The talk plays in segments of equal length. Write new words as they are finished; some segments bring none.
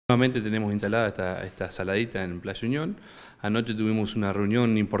Nuevamente tenemos instalada esta Saladita en Playa Unión. Anoche tuvimos una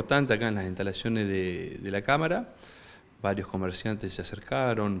reunión importante acá en las instalaciones de la Cámara. Varios comerciantes se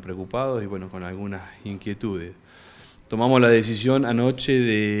acercaron preocupados y bueno, con algunas inquietudes. Tomamos la decisión anoche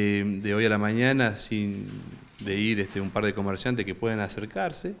de hoy a la mañana, de ir un par de comerciantes que puedan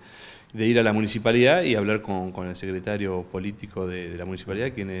acercarse, de ir a la municipalidad y hablar con el secretario político de la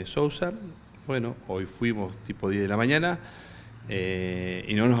municipalidad, quien es Sousa. Bueno, hoy fuimos tipo 10 de la mañana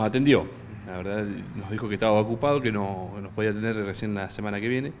y no nos atendió. La verdad nos dijo que estaba ocupado, que no nos podía atender recién la semana que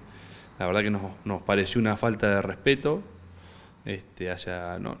viene. La verdad que nos pareció una falta de respeto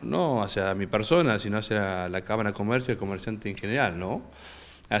no hacia mi persona, sino hacia la Cámara de Comercio y el comerciante en general, ¿no?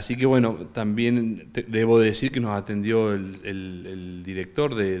 Así que bueno, también debo decir que nos atendió el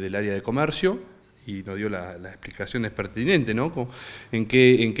director del área de comercio y nos dio las explicaciones pertinentes, ¿no? En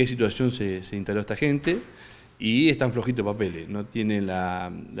qué situación se instaló esta gente, y están flojitos papeles, no tienen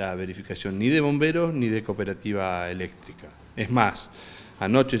la verificación ni de bomberos ni de cooperativa eléctrica. Es más,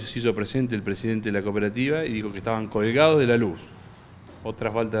 anoche se hizo presente el presidente de la cooperativa y dijo que estaban colgados de la luz.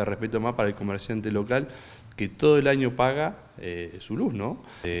 Otra falta de respeto más para el comerciante local que todo el año paga su luz, ¿no?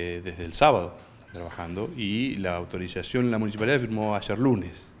 Desde el sábado están trabajando y la autorización la municipalidad firmó ayer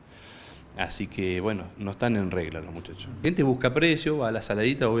lunes. Así que bueno, no están en regla los muchachos. La gente busca precio, va a la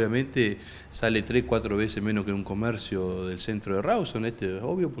Saladita, obviamente sale 3-4 veces menos que en un comercio del centro de Rawson, es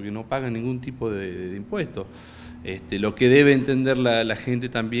obvio porque no pagan ningún tipo de impuestos. Lo que debe entender la gente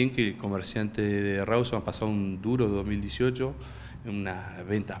también, que el comerciante de Rawson ha pasado un duro 2018, unas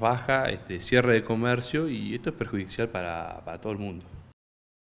ventas bajas, cierre de comercio, y esto es perjudicial para todo el mundo.